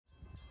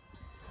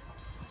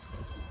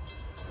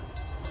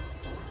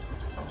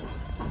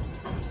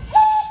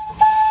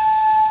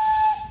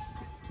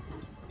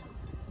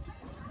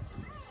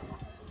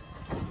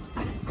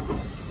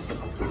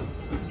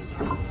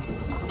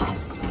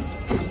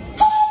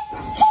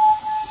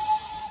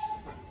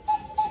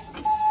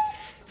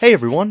Hey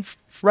everyone,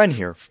 Ren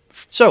here.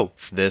 So,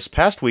 this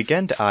past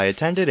weekend I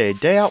attended a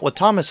Day Out with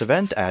Thomas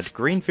event at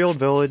Greenfield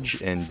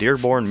Village in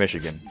Dearborn,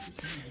 Michigan.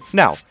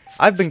 Now,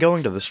 I've been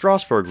going to the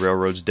Strasbourg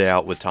Railroad's Day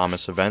Out with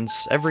Thomas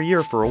events every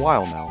year for a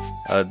while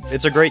now.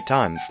 It's a great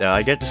time.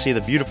 I get to see the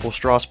beautiful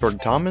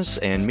Strasbourg Thomas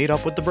and meet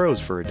up with the bros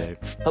for a day.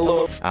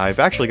 Hello. I've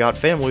actually got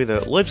family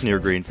that lives near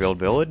Greenfield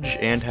Village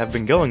and have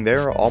been going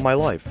there all my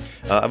life.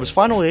 I was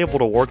finally able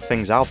to work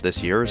things out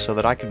this year so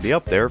that I could be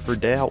up there for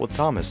Day Out with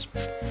Thomas.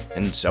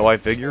 And so I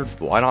figured,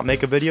 why not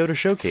make a video to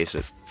showcase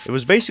it? It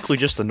was basically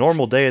just a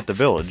normal day at the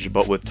village,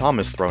 but with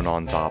Thomas thrown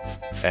on top.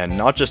 And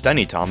not just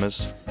any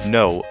Thomas.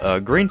 No,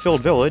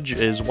 Greenfield Village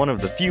is one of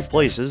the few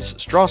places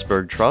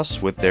Strasbourg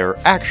trusts with their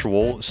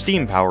actual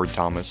steam-powered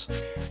Thomas.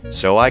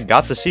 So I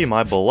got to see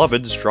my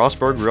beloved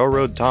Strasbourg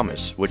Railroad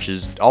Thomas, which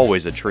is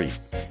always a treat.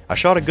 I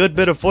shot a good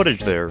bit of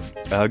footage there.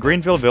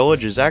 Greenfield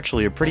Village is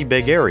actually a pretty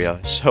big area,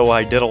 so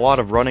I did a lot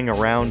of running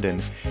around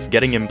and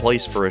getting in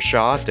place for a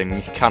shot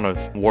and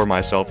kinda wore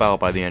myself out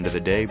by the end of the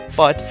day,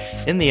 but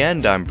in the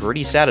end I'm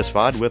pretty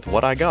satisfied with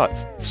what I got.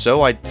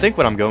 So I think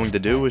what I'm going to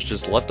do is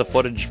just let the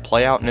footage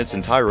play out in its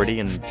entirety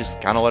and just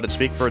kinda let it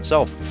speak for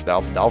itself.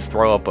 I'll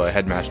throw up a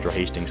Headmaster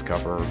Hastings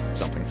cover or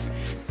something.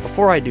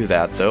 Before I do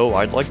that though,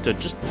 I'd like to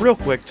just real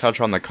quick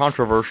touch on the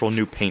controversial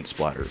new paint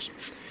splatters.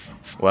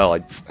 Well,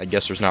 I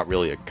guess there's not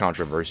really a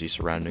controversy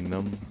surrounding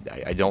them.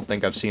 I don't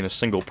think I've seen a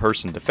single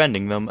person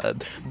defending them,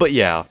 but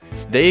yeah,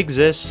 they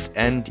exist,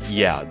 and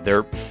yeah,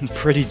 they're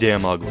pretty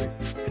damn ugly.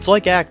 It's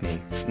like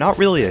acne. Not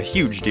really a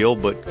huge deal,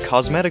 but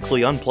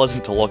cosmetically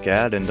unpleasant to look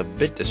at and a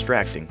bit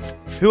distracting.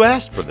 Who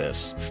asked for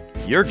this?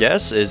 Your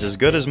guess is as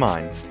good as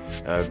mine.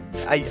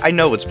 I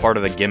know it's part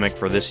of the gimmick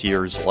for this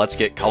year's Let's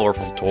Get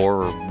Colorful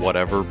tour or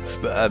whatever,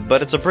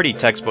 but it's a pretty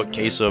textbook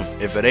case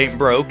of if it ain't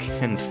broke,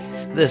 and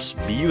this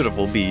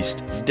beautiful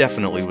beast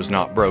definitely was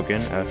not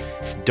broken.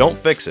 Don't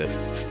fix it.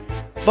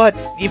 But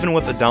even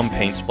with the dumb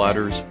paint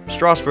splatters,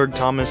 Strasbourg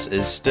Thomas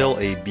is still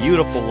a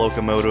beautiful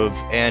locomotive,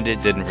 and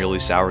it didn't really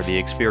sour the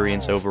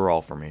experience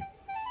overall for me.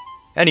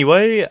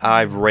 Anyway,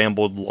 I've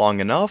rambled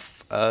long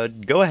enough.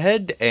 Go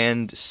ahead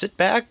and sit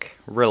back,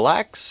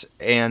 relax,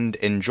 and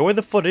enjoy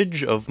the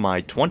footage of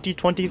my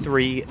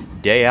 2023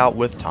 Day Out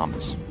with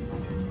Thomas.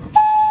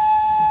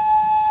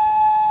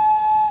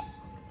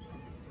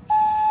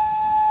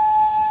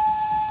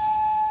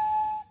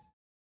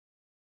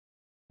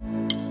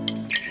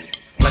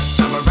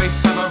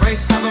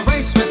 Have a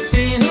race, let's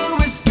see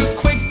who is the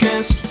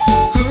quickest,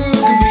 who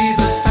can be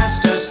the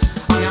fastest.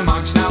 On your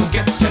marks now,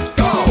 get set,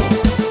 go.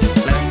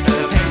 Let's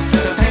set a pace,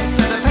 set a pace,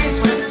 set a pace.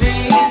 Let's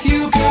see if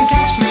you can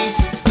catch me,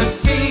 let's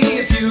see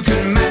if you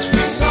can match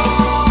me. So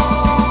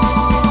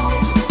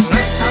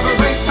let's have a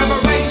race, have a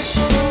race.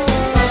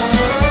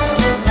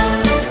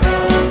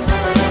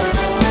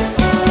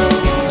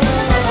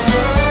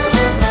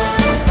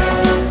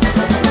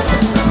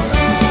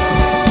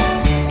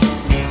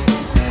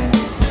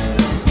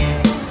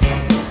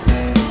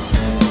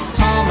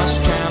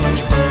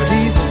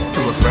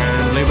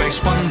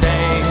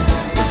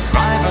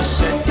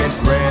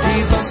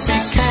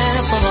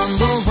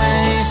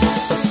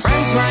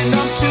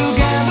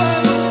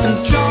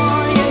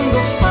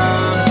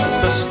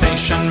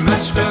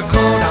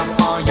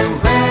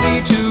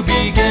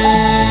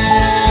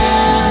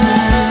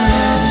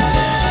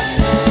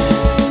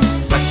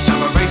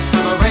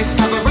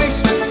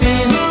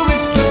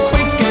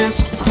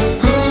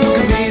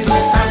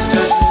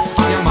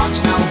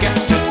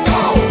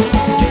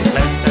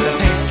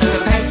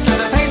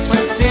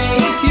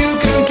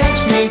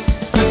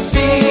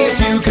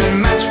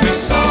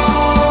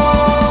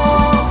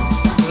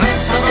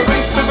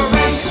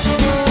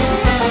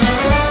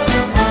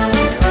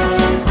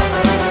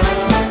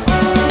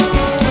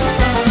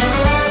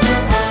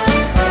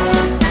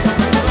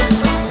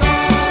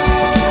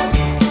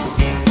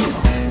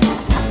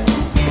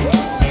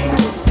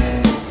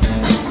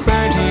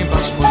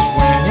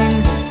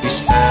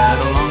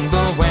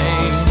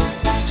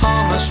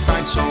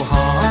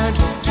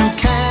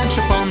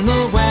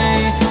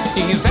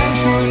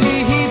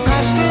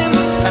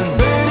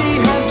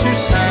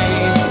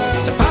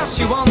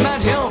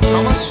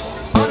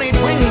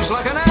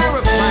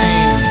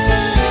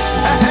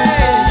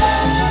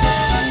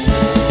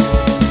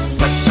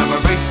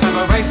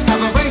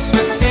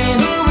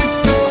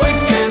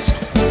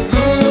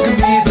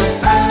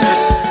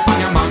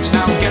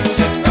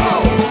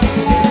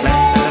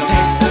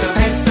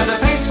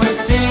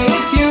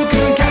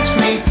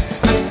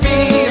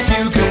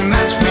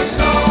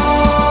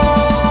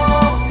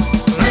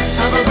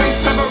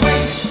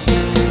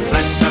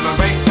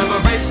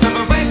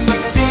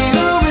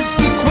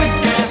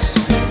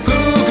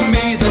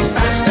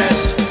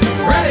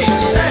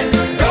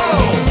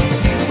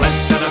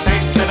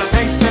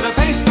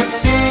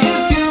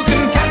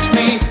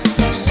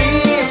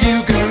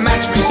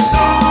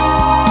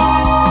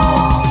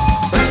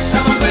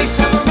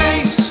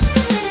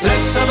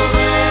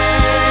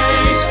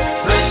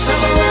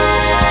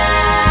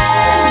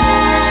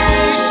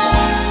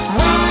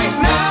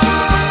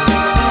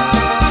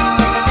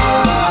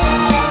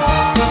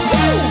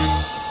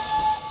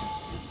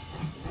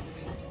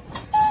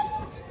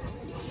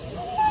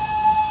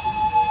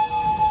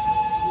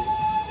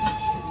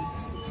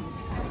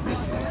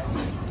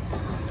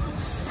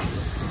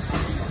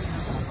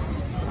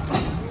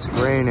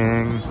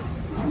 raining,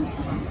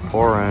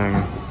 pouring.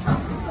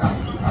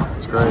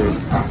 It's great.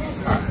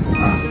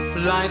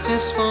 Life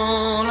is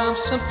full of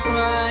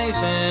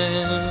surprises,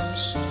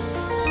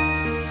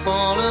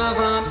 full of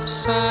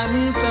ups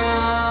and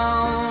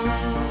downs,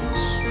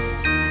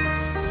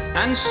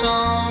 and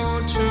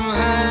so to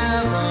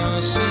have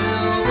a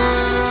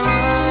silver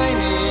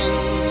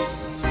lining,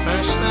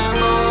 first there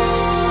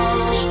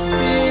must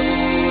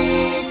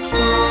be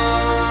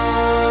cloud.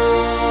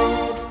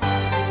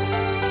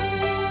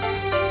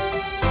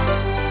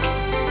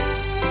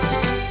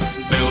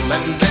 Bill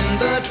and Ben,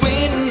 the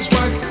twins,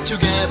 work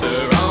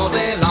together all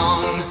day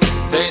long.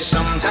 They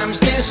sometimes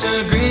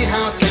disagree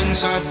how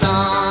things are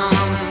done.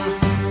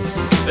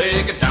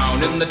 They get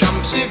down in the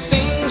dumps if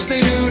things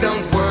they do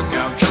don't work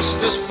out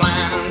just as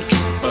planned.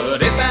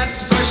 But if at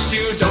first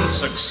you don't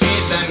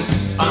succeed, then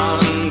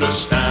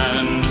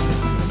understand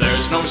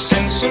there's no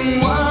sense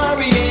in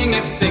worrying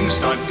if things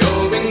start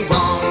going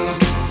wrong.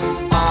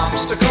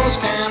 Obstacles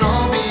can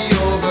all be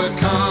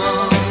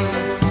overcome.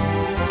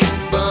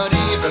 But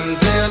even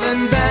Bill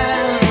and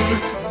Ben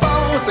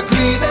both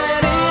agree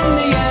that in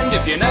the end,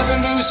 if you never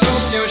lose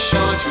hope, you're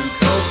sure to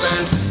cope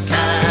and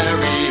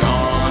carry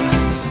on.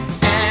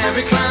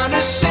 Every cloud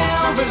is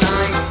silver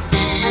lined,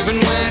 even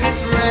when it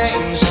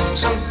rains.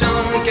 So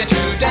don't get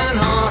too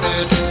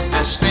downhearted,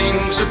 as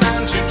things are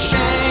bound to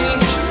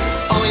change.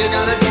 All you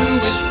gotta do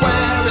is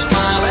wear a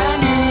smile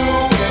and you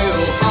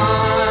will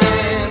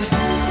find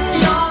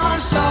your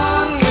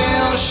sun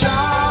will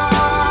shine.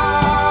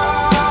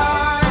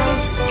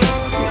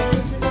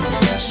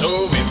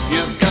 So if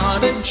you've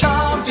got a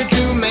job to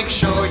do, make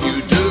sure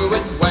you do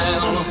it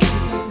well.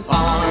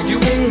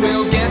 Arguing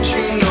will get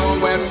you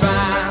nowhere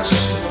fast.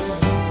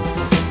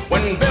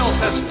 When Bill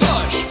says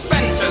push,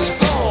 Ben says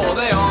pull,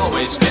 they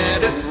always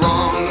get it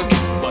wrong.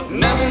 But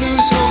never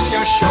lose hope,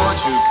 you're sure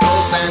to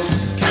cope and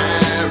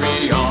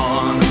carry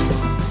on.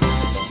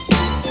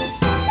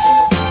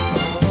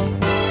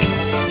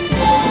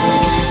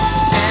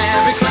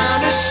 Every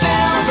cloud is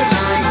silver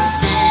lined,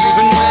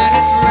 even when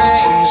it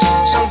rains.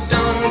 So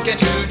don't get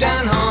too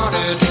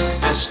downhearted,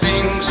 as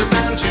things are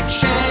bound to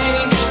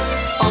change.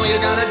 All you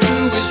gotta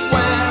do is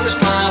wear a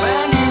smile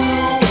and you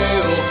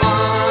will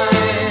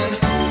find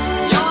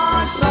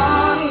your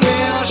sun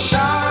will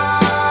shine.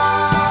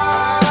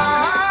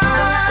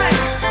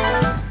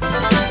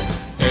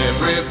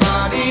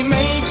 Everybody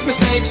makes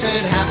mistakes,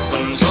 it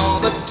happens all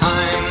the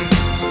time.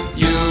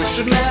 You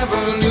should never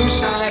lose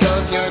sight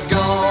of your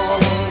goal.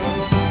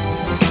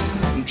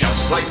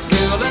 Just like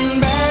Bill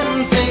and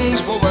Ben,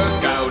 things will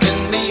work out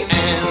in the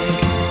end.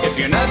 If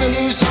you never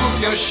lose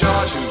hope, you're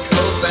sure to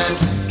cope and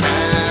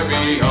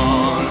carry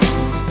on.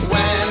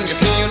 When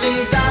you're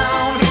feeling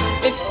down,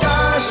 it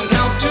doesn't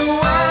help to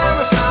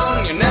wear a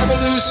frown. You never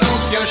lose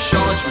hope, you're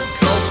sure to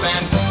cope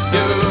and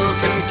you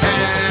can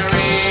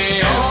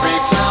carry on. Every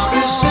cloud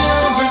is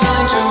silver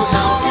line to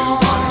help you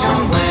on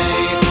your way.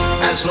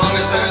 As long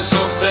as there's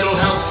hope, it'll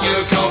help you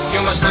cope.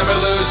 You must never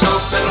lose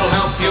hope, it'll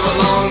help you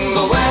along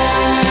the way.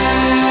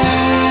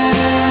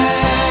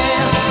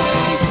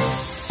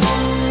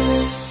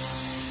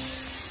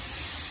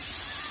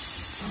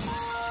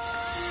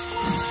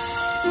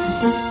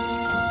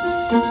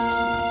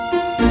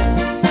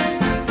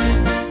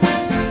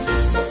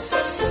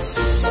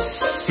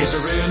 He's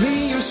a really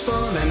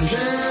useful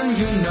engine,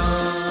 you know.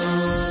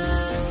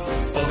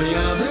 All the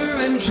other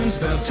engines,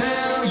 they'll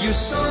tell you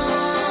so.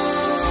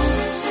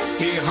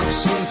 He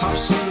huffs and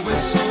puffs and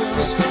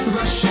whistles,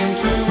 rushing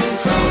to and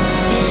fro.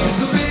 He's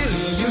the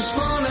really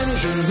useful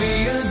engine we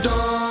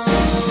adore.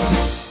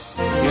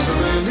 He's a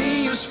really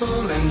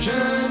useful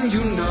engine,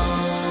 you know.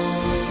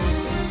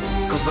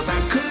 'Cause the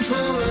fat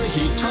controller,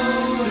 he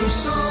told him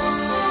so.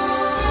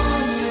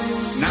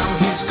 Now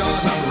he's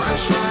got a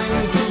branch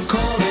line to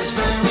call his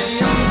very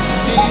own.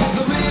 He's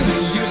the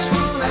really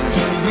useful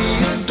engine we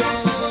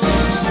adore.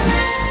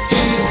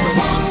 He's the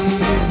one.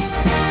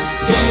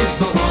 He's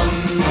the one.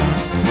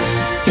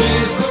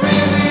 He's the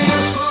really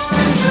useful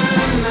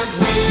engine that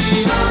we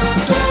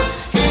adore.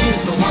 He's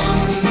the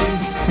one.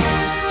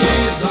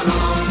 He's the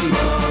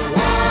number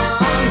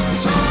one.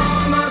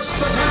 Thomas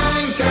the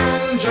Tank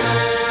Engine.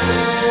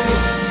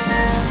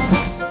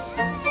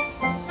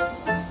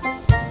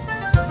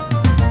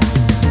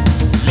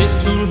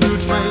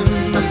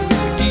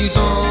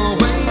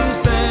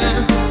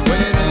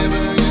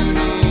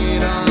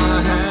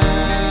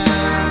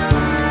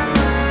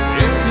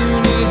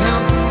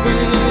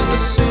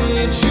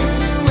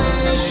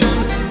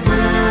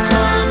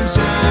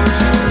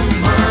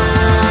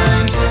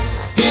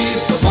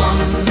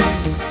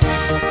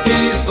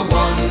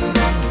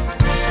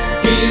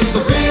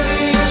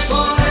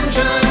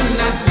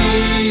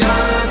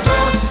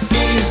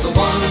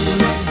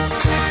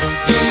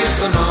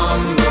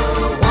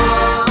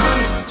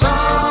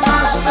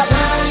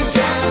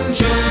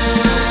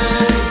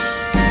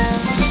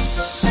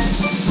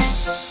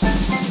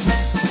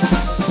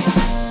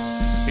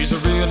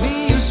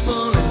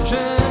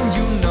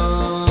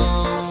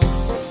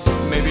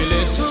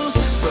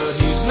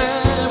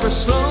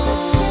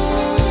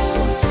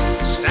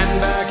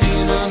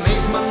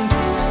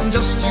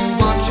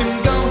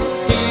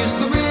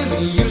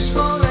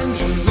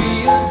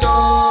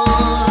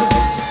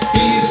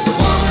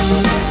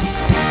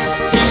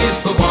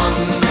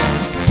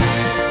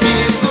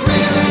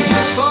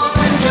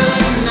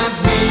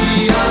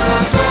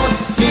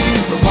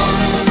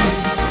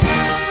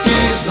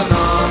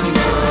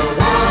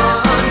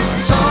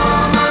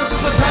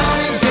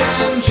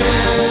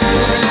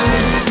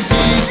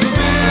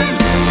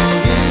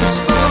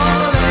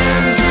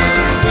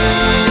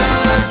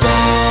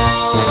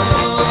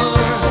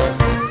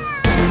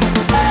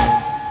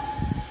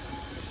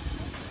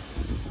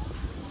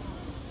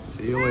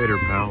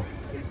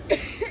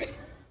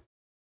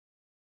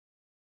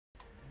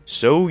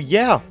 So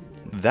yeah,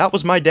 that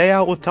was my day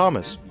out with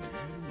Thomas.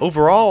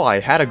 Overall, I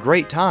had a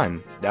great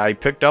time. I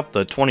picked up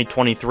the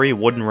 2023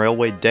 Wooden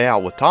Railway Day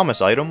Out with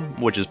Thomas item,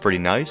 which is pretty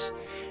nice,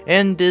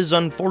 and is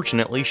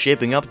unfortunately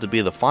shaping up to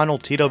be the final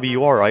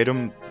TWR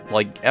item,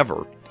 like,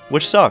 ever.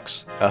 Which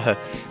sucks.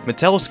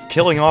 Mattel's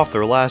killing off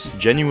their last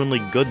genuinely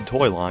good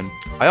toy line.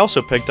 I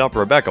also picked up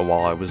Rebecca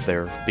while I was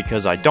there,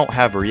 because I don't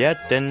have her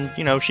yet, and,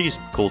 you know, she's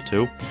cool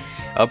too.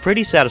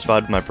 Pretty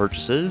satisfied with my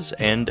purchases,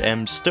 and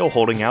am still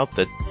holding out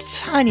the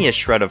tiniest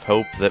shred of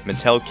hope that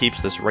Mattel keeps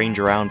this range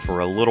around for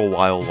a little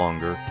while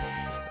longer,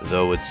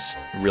 though it's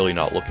really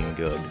not looking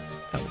good.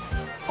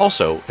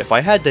 Also, if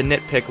I had to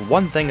nitpick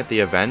one thing at the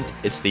event,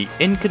 it's the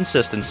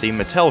inconsistency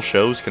Mattel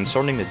shows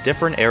concerning the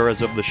different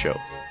eras of the show.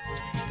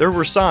 There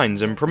were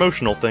signs and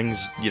promotional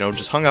things, you know,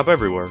 just hung up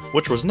everywhere,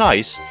 which was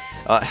nice.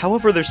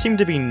 However, there seemed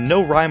to be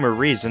no rhyme or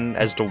reason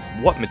as to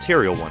what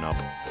material went up.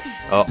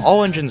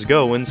 All engines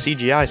go and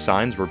CGI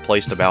signs were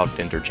placed about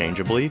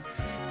interchangeably.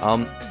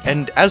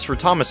 And as for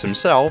Thomas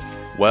himself,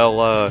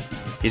 well,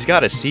 he's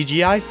got a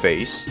CGI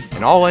face,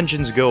 an all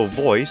engines go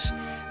voice,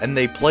 and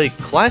they play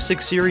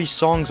classic series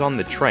songs on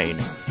the train,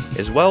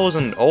 as well as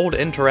an old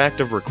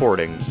interactive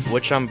recording,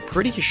 which I'm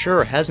pretty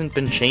sure hasn't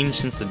been changed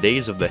since the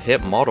days of the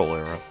hip model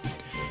era.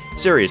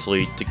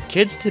 Seriously, do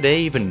kids today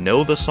even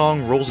know the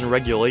song Rules and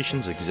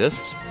Regulations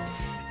exists?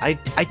 I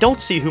don't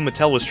see who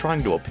Mattel was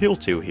trying to appeal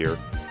to here.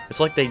 It's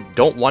like they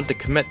don't want to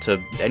commit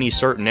to any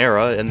certain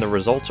era, and the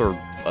results are,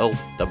 well,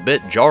 a bit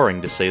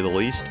jarring to say the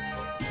least.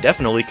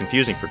 Definitely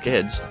confusing for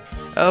kids.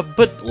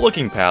 But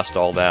looking past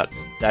all that,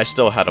 I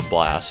still had a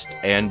blast,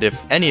 and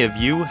if any of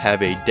you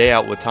have a Day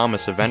Out with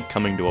Thomas event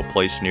coming to a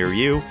place near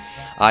you,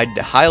 I'd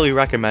highly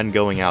recommend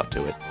going out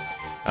to it.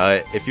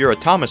 If you're a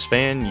Thomas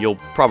fan, you'll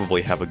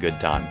probably have a good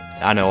time.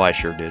 I know I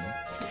sure did.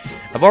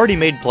 I've already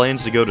made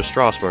plans to go to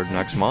Strasbourg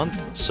next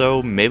month,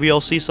 so maybe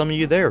I'll see some of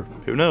you there,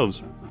 who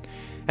knows.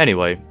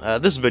 Anyway,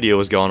 this video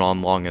has gone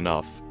on long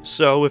enough,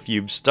 so if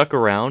you've stuck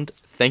around,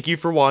 thank you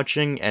for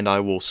watching, and I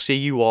will see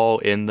you all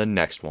in the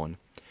next one.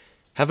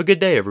 Have a good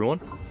day, everyone.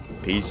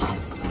 Peace.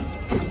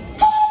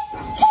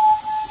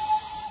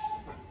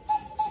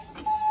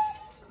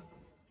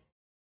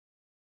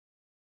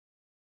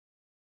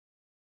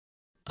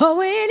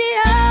 Oh, in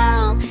it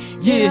all,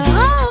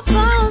 yeah.